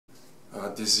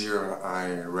This year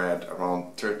I read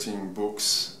around 13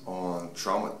 books on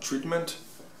trauma treatment,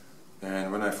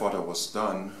 and when I thought I was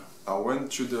done, I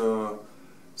went to the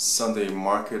Sunday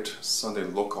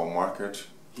local market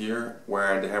here,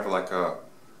 where they have like a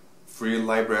free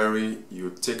library.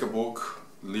 You take a book,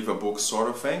 leave a book sort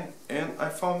of thing, and I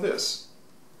found this.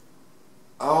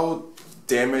 All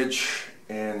damage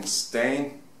and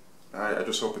stain. I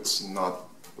just hope it's not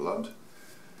blood.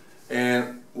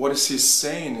 And what is he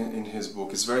saying in his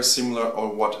book is very similar to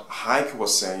what Reich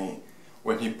was saying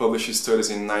when he published his studies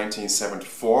in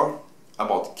 1974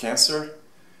 about cancer,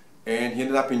 and he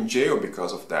ended up in jail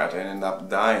because of that and ended up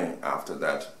dying after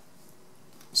that.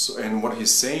 So, and what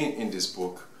he's saying in this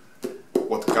book,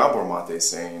 what Gabor Mate is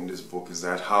saying in this book, is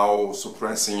that how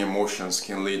suppressing emotions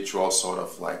can lead to all sort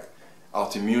of like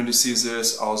autoimmune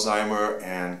diseases, Alzheimer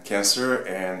and cancer,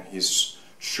 and he's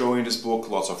showing in this book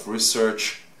lots of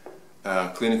research,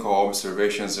 clinical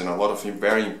observations, and a lot of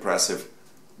very impressive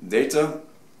data,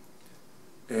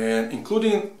 and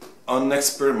including an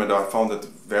experiment that I found that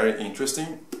very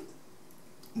interesting.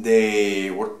 They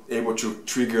were able to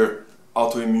trigger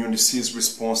autoimmune disease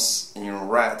response in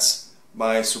rats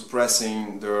by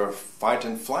suppressing their fight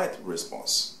and flight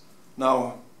response.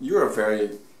 Now, you're a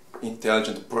very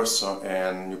intelligent person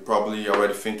and you're probably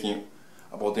already thinking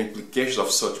about the implications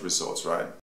of such results, right?